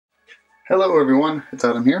Hello everyone, it's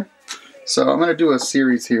Adam here. So I'm going to do a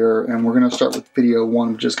series here, and we're going to start with video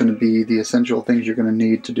 1, which is going to be the essential things you're going to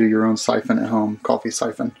need to do your own siphon at home, coffee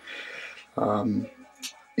siphon.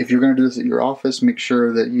 If you're going to do this at your office, make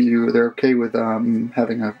sure that they're okay with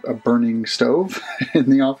having a burning stove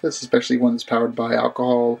in the office, especially one that's powered by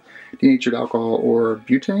alcohol, denatured alcohol, or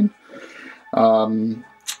butane. And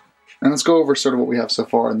let's go over sort of what we have so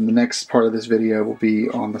far, and the next part of this video will be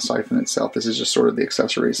on the siphon itself. This is just sort of the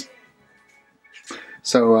accessories.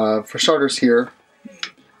 So for starters here,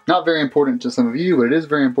 not very important to some of you, but it is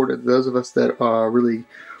very important to those of us that really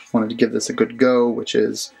wanted to give this a good go, which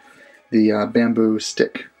is the bamboo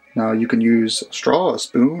stick. Now you can use a straw, a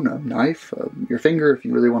spoon, a knife, your finger if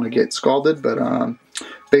you really want to get scalded, but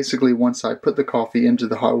basically once I put the coffee into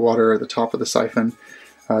the hot water at the top of the siphon,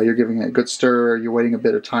 you're giving it a good stir, you're waiting a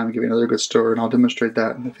bit of time, giving another good stir, and I'll demonstrate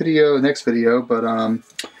that in the next video, but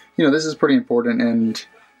you know, this is pretty important, and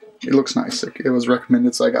it looks nice. It was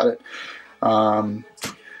recommended, so I got it.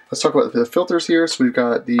 Let's talk about the filters here. So we've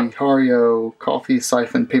got the Hario coffee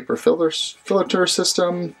siphon paper filter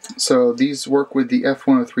system. So these work with the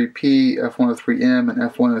F103P, F103M, and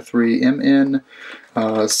F103MN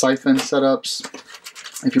siphon setups.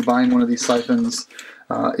 If you're buying one of these siphons,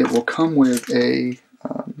 it will come with a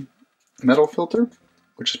metal filter,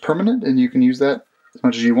 which is permanent, and you can use that as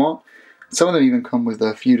much as you want. Some of them even come with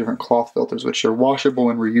a few different cloth filters, which are washable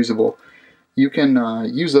and reusable. You can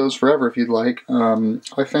use those forever if you'd like.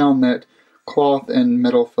 I found that cloth and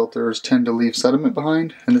metal filters tend to leave sediment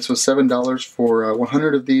behind, and this was $7 for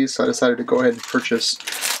 100 of these, so I decided to go ahead and purchase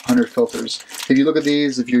 100 filters. If you look at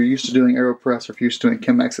these, if you're used to doing AeroPress or if you're used to doing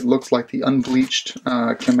Chemex, it looks like the unbleached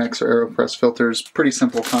Chemex or AeroPress filters. Pretty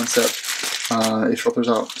simple concept. It filters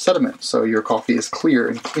out sediment, so your coffee is clear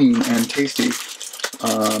and clean and tasty.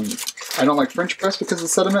 I don't like French press because of the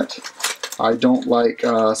sediment. I don't like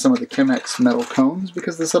some of the Chemex metal cones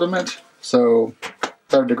because of the sediment, so I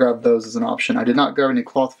started to grab those as an option. I did not grab any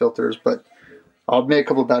cloth filters, but I'll make a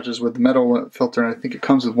couple of batches with the metal filter, and I think it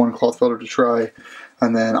comes with one cloth filter to try,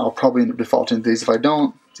 and then I'll probably end up defaulting to these. If I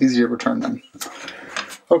don't, it's easier to return them.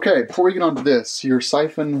 Okay, before we get on to this, your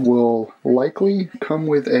siphon will likely come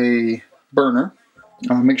with a burner.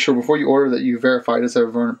 Make sure before you order that you verify it does have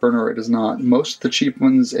a burner or it does not. Most of the cheap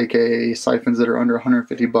ones, aka siphons that are under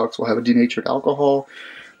 150 bucks, will have a denatured alcohol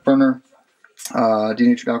burner.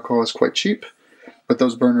 Denatured alcohol is quite cheap, but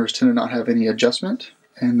those burners tend to not have any adjustment,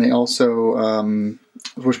 and they also,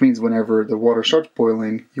 which means whenever the water starts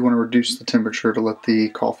boiling, you want to reduce the temperature to let the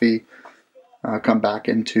coffee come back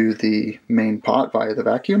into the main pot via the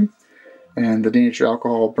vacuum. And the denatured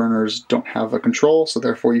alcohol burners don't have a control, so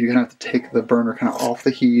therefore you're going to have to take the burner kind of off the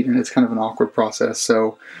heat, and it's kind of an awkward process.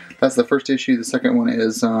 So that's the first issue. The second one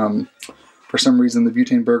is, for some reason, the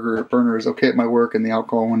butane burner is okay at my work and the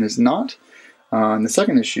alcohol one is not. And the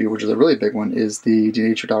second issue, which is a really big one, is the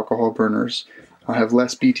denatured alcohol burners have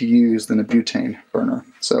less BTUs than a butane burner.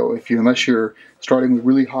 So unless you're starting with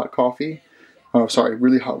really hot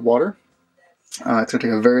really hot water, it's going to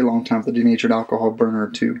take a very long time for the denatured alcohol burner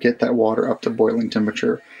to get that water up to boiling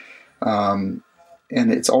temperature. And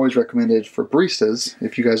it's always recommended for baristas,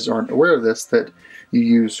 if you guys aren't aware of this, that you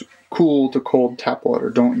use cool to cold tap water.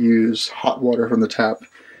 Don't use hot water from the tap.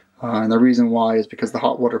 And the reason why is because the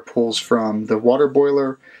hot water pulls from the water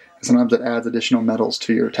boiler, and sometimes it adds additional metals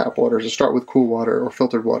to your tap water. So start with cool water or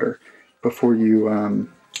filtered water before you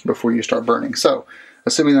start burning. So,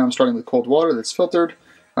 assuming that I'm starting with cold water that's filtered,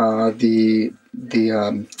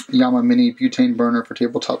 the Yama mini butane burner for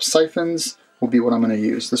tabletop siphons will be what I'm going to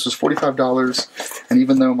use. This was $45, and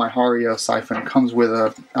even though my Hario siphon comes with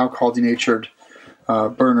a alcohol denatured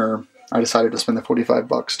burner, I decided to spend the 45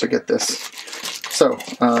 bucks to get this. So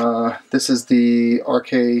this is the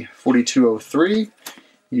RK4203.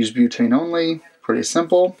 Use butane only. Pretty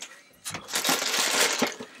simple.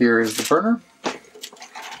 Here is the burner.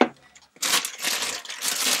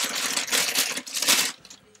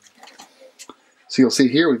 So you'll see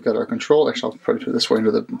here we've got our control. Actually, I'll probably put it this way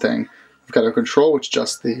into the thing. We've got our control, which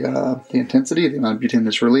adjusts the intensity, the amount of butane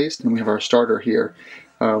that's released, and we have our starter here.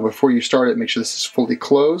 Before you start it, make sure this is fully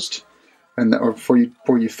closed, or before you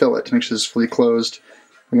fill it, to make sure this is fully closed.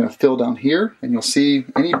 We're going to fill down here, and you'll see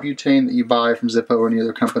any butane that you buy from Zippo or any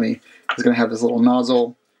other company is going to have this little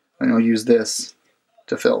nozzle, and you'll use this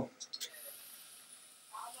to fill.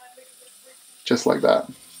 Just like that.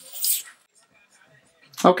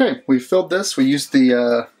 Okay, we filled this. We used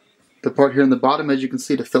the part here in the bottom, as you can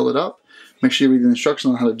see, to fill it up. Make sure you read the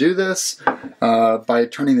instructions on how to do this. By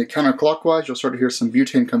turning the counterclockwise, you'll start to hear some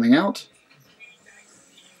butane coming out.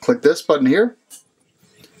 Click this button here,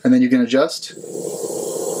 and then you can adjust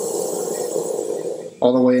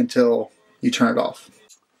all the way until you turn it off.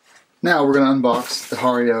 Now we're going to unbox the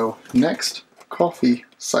Hario NXA coffee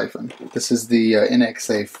siphon. This is the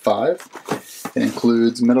NXA-5. It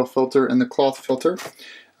includes metal filter and the cloth filter.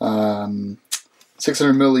 600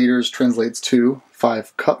 milliliters translates to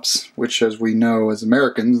 5 cups, which, as we know as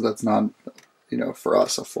Americans, that's not, for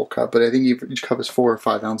us a full cup, but I think each cup is 4 or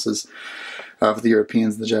 5 ounces for the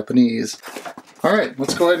Europeans and the Japanese. All right,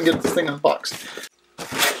 let's go ahead and get this thing unboxed.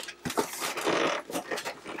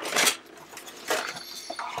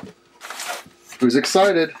 Who's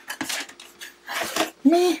excited?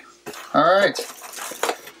 Me. All right,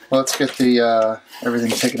 let's get the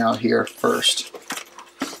everything taken out here first.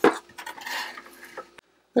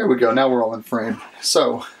 There we go, now we're all in frame.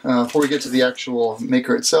 So, before we get to the actual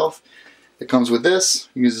maker itself, it comes with this.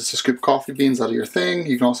 You use this to scoop coffee beans out of your thing.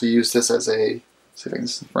 You can also use this as a, see if I can get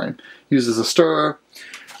this in frame, use as a stirrer.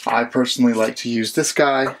 I personally like to use this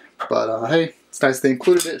guy, but hey, it's nice they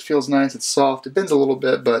included it. It feels nice, it's soft, it bends a little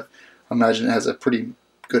bit, but I imagine it has a pretty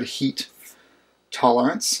good heat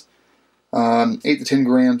tolerance. 8 to 10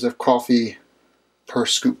 grams of coffee per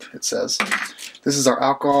scoop, it says. This is our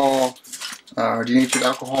alcohol, denatured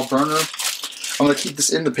alcohol burner. I'm going to keep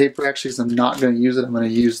this in the paper actually because I'm not going to use it. I'm going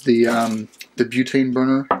to use the butane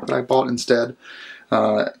burner that I bought instead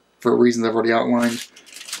for reasons I've already outlined.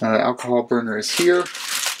 Alcohol burner is here.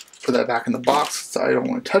 Put that back in the box so I don't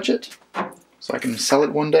want to touch it, so I can sell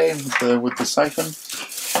it one day with the siphon.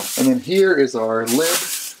 And then here is our lid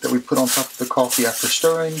that we put on top of the coffee after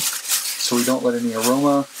stirring, so we don't let any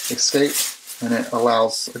aroma escape, and it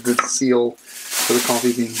allows a good seal for the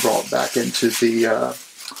coffee being brought back into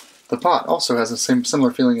the pot. Also has the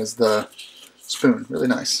similar feeling as the spoon. Really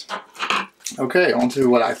nice. Okay, on to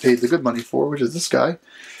what I paid the good money for, which is this guy.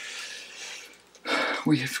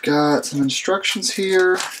 We've got some instructions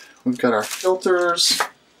here. We've got our filters.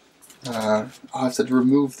 I'll have to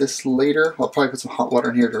remove this later. I'll probably put some hot water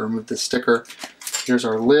in here to remove this sticker. Here's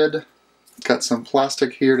our lid. Got some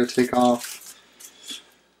plastic here to take off.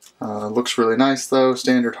 Looks really nice though.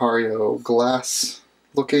 Standard Hario glass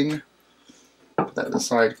looking. Put that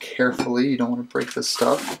aside carefully. You don't want to break this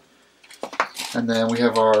stuff. And then we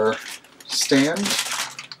have our stand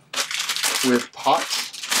with pot.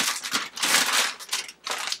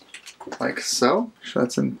 Like so.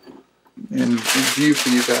 That's in view for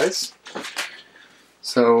you guys.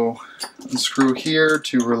 So unscrew here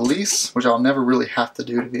to release, which I'll never really have to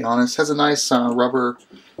do, to be honest. Has a nice rubber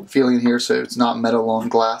feeling here, so it's not metal on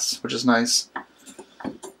glass, which is nice.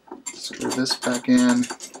 Screw this back in.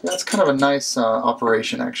 Yeah, it's kind of a nice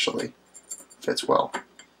operation actually. Fits well.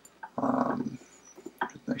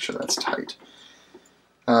 Make sure that's tight.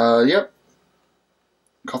 Yep.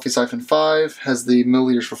 Coffee Syphon 5 has the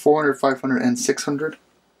milliliters for 400, 500, and 600.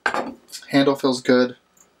 Handle feels good.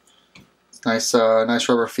 Nice, nice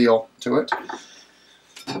rubber feel to it.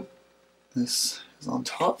 This is on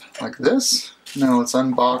top like this. Now let's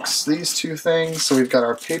unbox these two things. So we've got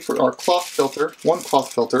our cloth filter, one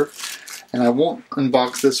cloth filter, and I won't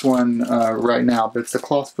unbox this one right now, but it's the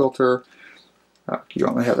cloth filter. You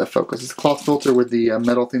don't really have that focus. It's the cloth filter with the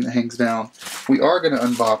metal thing that hangs down. We are going to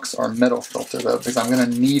unbox our metal filter though, because I'm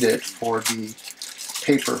going to need it for the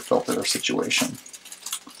paper filter situation.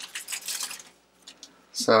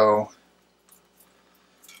 So,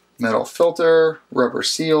 metal filter, rubber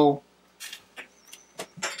seal.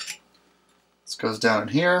 This goes down in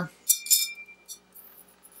here,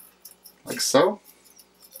 like so.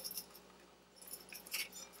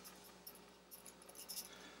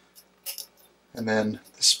 And then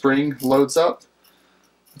the spring loads up.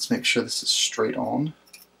 Let's make sure this is straight on.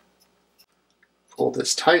 Pull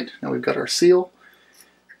this tight. Now we've got our seal.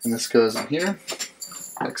 And this goes in here,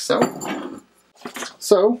 like so.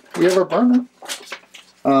 So we have our burner.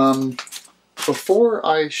 Before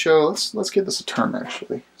I show, let's give this a turn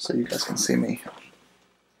actually, so you guys can see me.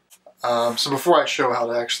 So before I show how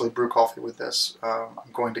to actually brew coffee with this,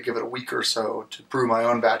 I'm going to give it a week or so to brew my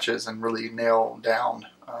own batches and really narrow down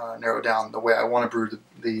the way I want to brew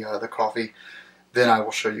the coffee. Then I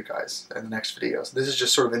will show you guys in the next video. So this is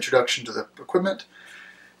just sort of introduction to the equipment.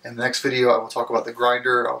 In the next video I will talk about the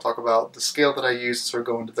grinder, I'll talk about the scale that I use, sort of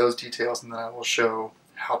go into those details, and then I will show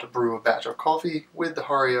how to brew a batch of coffee with the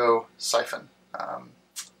Hario Siphon.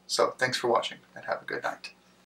 So thanks for watching and have a good night.